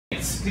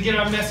to get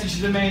our message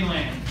to the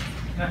mainland.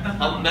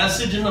 A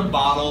message in a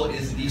bottle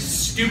is the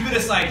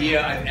stupidest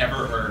idea I've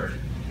ever heard.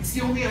 It's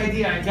the only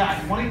idea I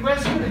got. You want to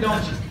rescue it or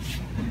don't you?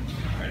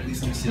 Alright, at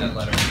least let me see that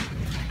letter.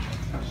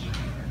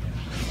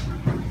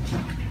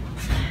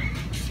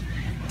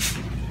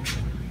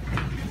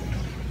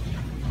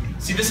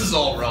 See, this is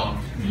all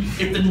wrong.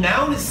 If the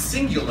noun is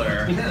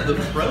singular, the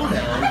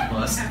pronoun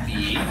must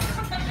be...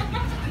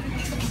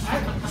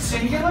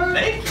 Singular?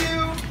 Thank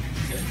you!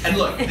 And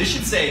look, this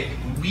should say,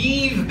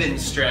 we've been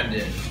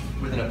stranded,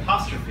 with an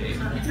apostrophe,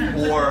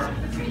 or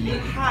we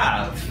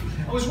have.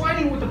 I was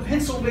writing with a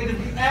pencil made of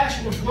the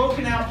ash of the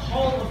broken out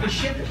hull of the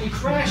ship that we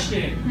crashed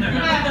in.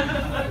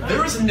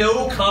 There is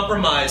no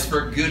compromise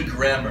for good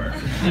grammar.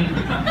 You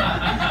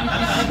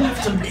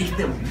have to make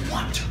them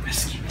want to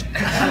rescue it.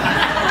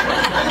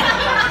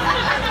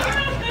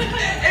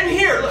 And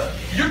here, look,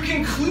 your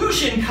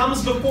conclusion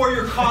comes before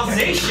your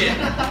causation.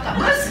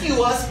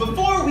 Rescue us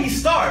before we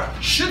starve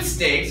should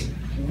state,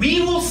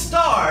 we will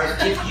starve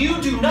if you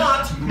do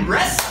not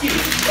rescue.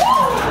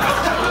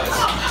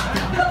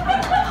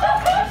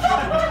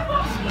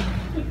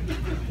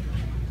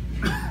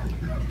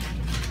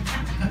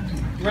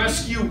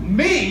 Rescue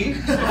me?